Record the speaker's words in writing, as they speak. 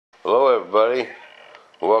Hello everybody,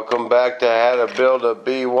 welcome back to how to build a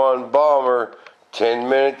B-1 bomber 10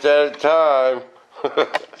 minutes at a time.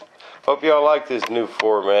 Hope y'all like this new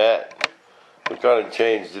format. We kind of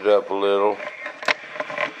changed it up a little.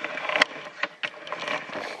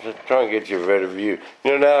 Just trying to get you a better view.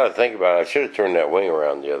 You know, now that I think about it, I should have turned that wing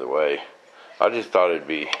around the other way. I just thought it'd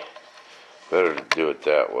be better to do it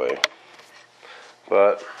that way.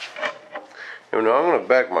 But you know, I'm going to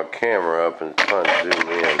back my camera up and try and zoom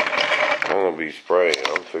in. I'm going to be spraying.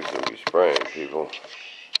 I'm fixing to be spraying, people.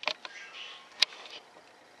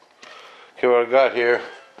 Okay, what I got here,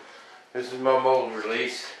 this is my mold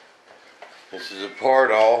release. This is a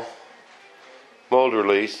Pardall mold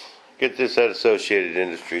release. Get this at Associated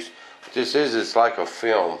Industries. What this is, it's like a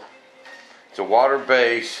film. It's a water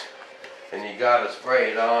base, and you got to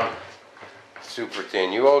spray it on super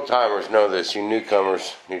thin. You old timers know this. You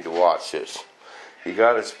newcomers need to watch this. You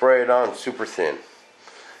got to spray it on super thin.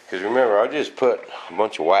 Because remember, I just put a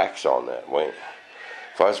bunch of wax on that wing.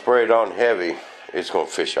 If I spray it on heavy, it's going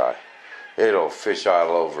to fisheye. It'll fisheye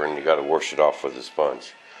all over, and you got to wash it off with a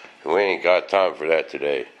sponge. And we ain't got time for that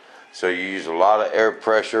today. So you use a lot of air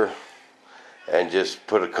pressure and just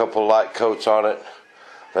put a couple light coats on it.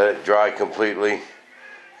 Let it dry completely.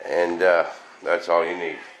 And that's all you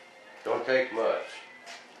need. Don't take much.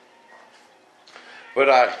 But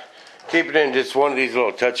I keep it in just one of these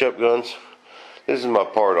little touch-up guns. This is my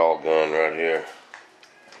Pardall gun right here.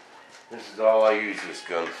 This is all I use this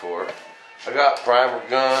gun for. I got primer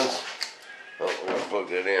guns. Oh, I'm gonna plug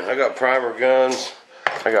that in. I got primer guns,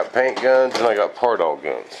 I got paint guns, and I got Pardall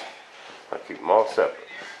guns. I keep them all separate.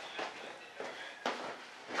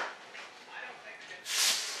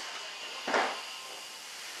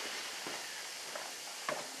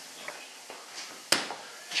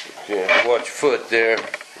 Okay, watch your foot there.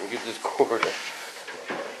 Let me get this cord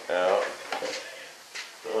out.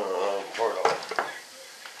 Pardall.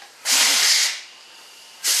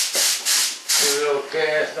 Do a little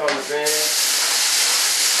cast on the band.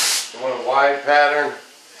 I want a wide pattern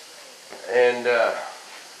and a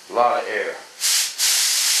lot of air.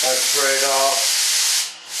 Let's spray it off.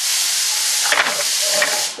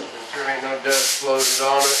 Make sure ain't no dust floated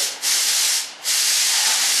on it.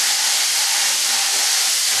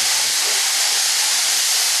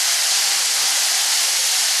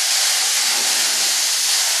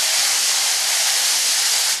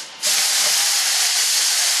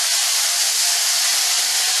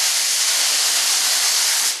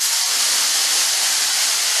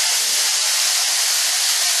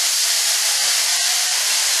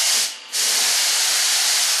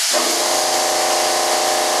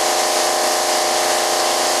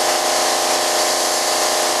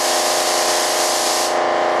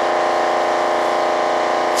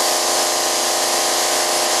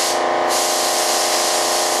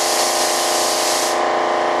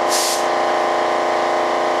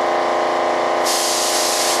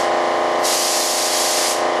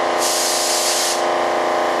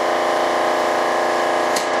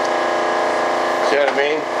 See what I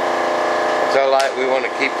mean? It's how light we want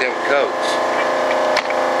to keep them coats.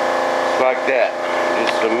 Just like that.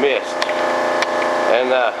 Just a mist.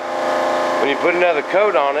 And when you put another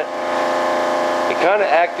coat on it, it kind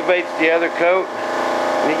of activates the other coat.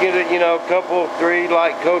 And you get it, you know, a couple, 3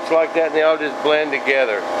 light coats like that, and they all just blend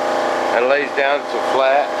together. And it lays down so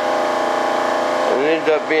flat. And it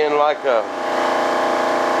ends up being like a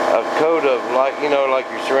coat of, like, you know,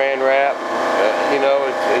 like your saran wrap. You know,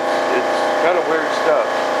 it's kind of weird stuff,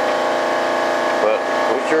 but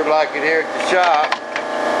we sure like it here at the shop.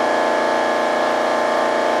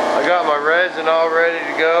 I got my resin all ready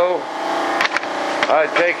to go. I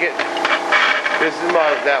take it. This is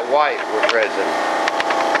that white resin.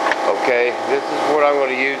 Okay, this is what I'm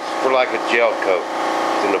going to use for like a gel coat.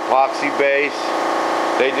 It's an epoxy base.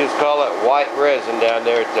 They just call it white resin down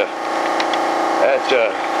there at the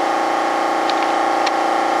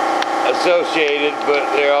Associated, but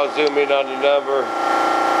there I'll zoom in on the number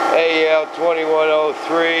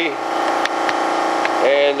AL2103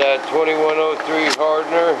 and 2103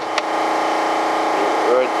 hardener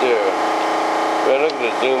right there. Man, look at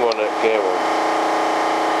the zoom on that camera.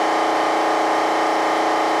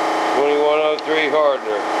 2103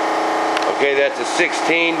 hardener. Okay, that's a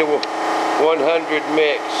 16 to 100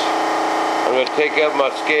 mix. I'm going to take up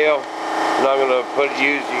my scale and I'm going to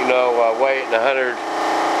use, you know, weight in 100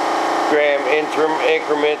 gram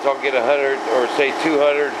increments. I'll get 100 or say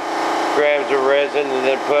 200 grams of resin and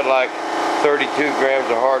then put like 32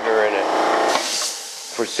 grams of hardener in it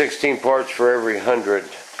for 16 parts for every 100.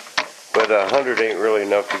 But 100 ain't really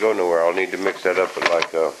enough to go nowhere. I'll need to mix that up at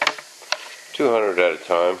like 200 at a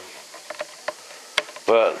time.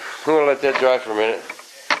 But I'm gonna let that dry for a minute.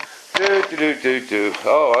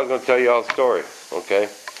 Oh, I was gonna tell you all a story. Okay.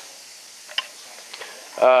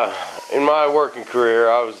 In my working career,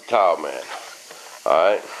 I was a tile man. All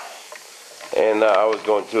right. And I was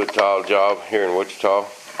going to a tile job here in Wichita.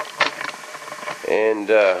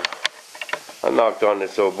 And I knocked on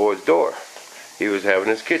this old boy's door. He was having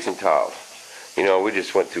his kitchen tiles. You know, we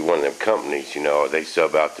just went through one of them companies, you know, they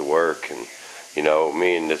sub out to work, and, you know,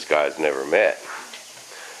 me and this guy's never met.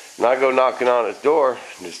 And I go knocking on his door,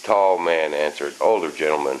 and this tall man answered, older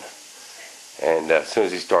gentleman. And as soon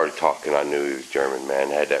as he started talking, I knew he was German, man.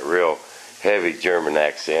 Had that real heavy German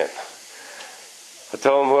accent. I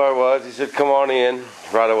told him who I was. He said, come on in.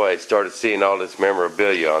 Right away, started seeing all this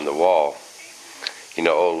memorabilia on the wall. You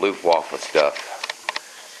know, old Luftwaffe stuff.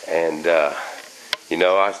 And, you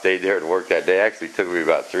know, I stayed there to work that day. Actually, it took me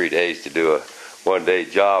about 3 days to do a one-day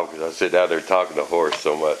job because I sit down there talking to Horst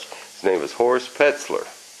so much. His name was Horst Petzler.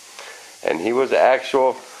 And he was an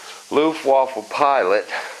actual Luftwaffe pilot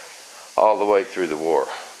all the way through the war.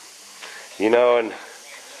 You know, and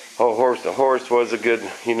Horst was a good,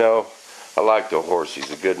 you know, I liked old Horst.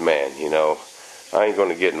 He's a good man, you know. I ain't going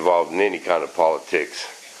to get involved in any kind of politics.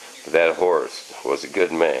 But that Horst was a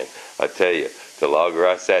good man. I tell you, the longer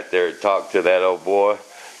I sat there and talked to that old boy,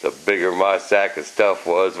 the bigger my sack of stuff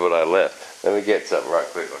was when I left. Let me get something right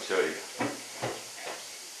quick. I'll show you.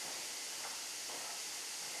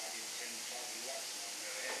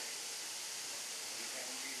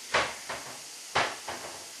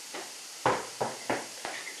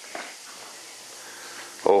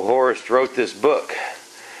 Old Horst wrote this book,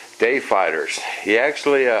 Day Fighters. He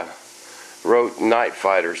actually wrote Night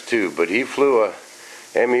Fighters too, but he flew a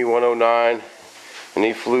Me-109 and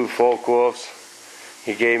he flew Focke-Wulfs.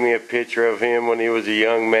 He gave me a picture of him when he was a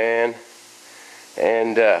young man,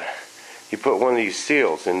 and he put one of these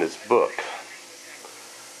seals in this book.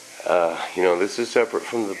 You know, this is separate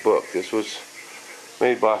from the book. This was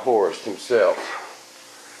made by Horst himself.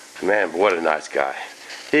 Man, what a nice guy.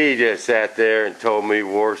 He just sat there and told me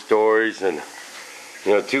war stories, and,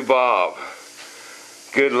 you know, to Bob,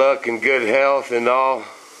 good luck and good health and all.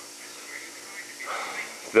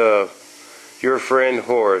 Your friend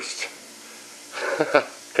Horst.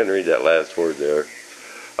 Couldn't read that last word there.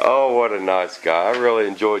 Oh, what a nice guy. I really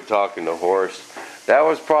enjoyed talking to Horst. That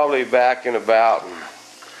was probably back in about,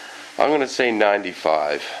 I'm going to say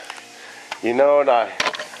 95. You know, and I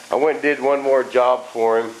went and did one more job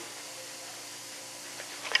for him.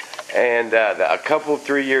 And a couple,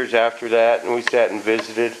 3 years after that, and we sat and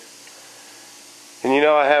visited. And you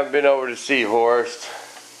know, I haven't been over to see Horst.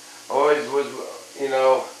 Always was, you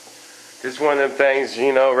know, just one of them things,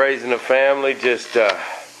 you know, raising a family, just, I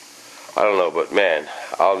don't know, but man,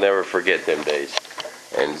 I'll never forget them days.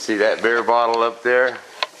 And see that beer bottle up there?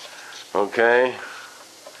 Okay.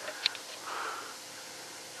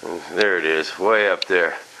 There it is, way up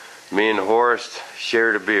there. Me and Horst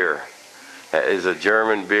shared a beer. That is a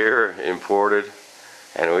German beer, imported,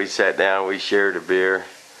 and we sat down, we shared a beer,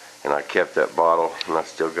 and I kept that bottle, and I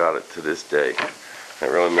still got it to this day.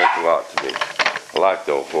 That really meant a lot to me. I liked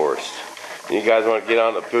old Horst. And you guys want to get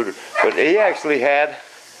on the pooter, but he actually had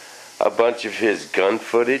a bunch of his gun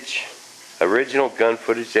footage, original gun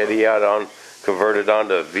footage that he had on, converted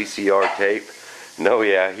onto VCR tape. No,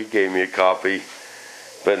 yeah, he gave me a copy,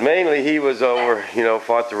 but mainly he was over, you know,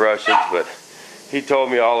 fought the Russians, but he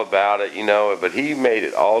told me all about it, you know, but he made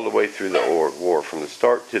it all the way through the war, from the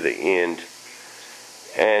start to the end,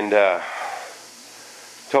 and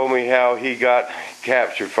told me how he got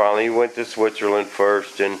captured finally. He went to Switzerland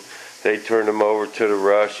first, and they turned him over to the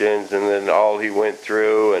Russians, and then all he went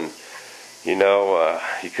through, and, you know,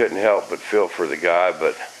 he couldn't help but feel for the guy,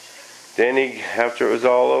 but then he, after it was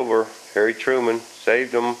all over, Harry Truman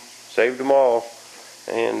saved them all,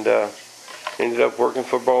 and ended up working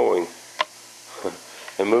for Boeing.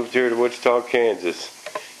 And moved here to Wichita, Kansas,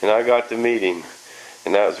 and I got to meet him,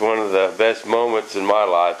 and that was one of the best moments in my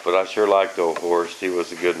life. But I sure liked old Horst. He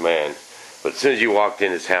was a good man. But as soon as you walked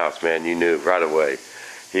in his house, man, you knew right away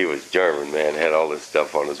he was German, man. Had all this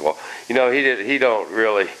stuff on his wall. You know,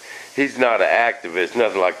 he's not an activist,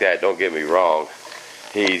 nothing like that, don't get me wrong.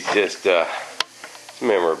 He's just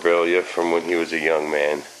memorabilia from when he was a young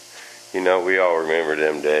man. You know, we all remember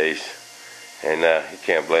them days, and you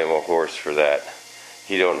can't blame old Horst for that.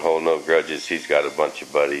 He don't hold no grudges. He's got a bunch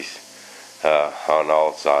of buddies on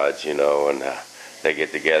all sides, you know, and they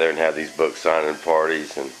get together and have these book signing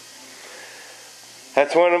parties, and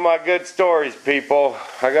that's one of my good stories, people.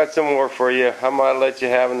 I got some more for you. I might let you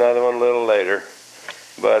have another one a little later,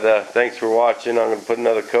 but thanks for watching. I'm going to put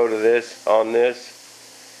another coat of this on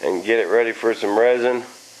this and get it ready for some resin,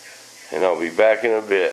 and I'll be back in a bit.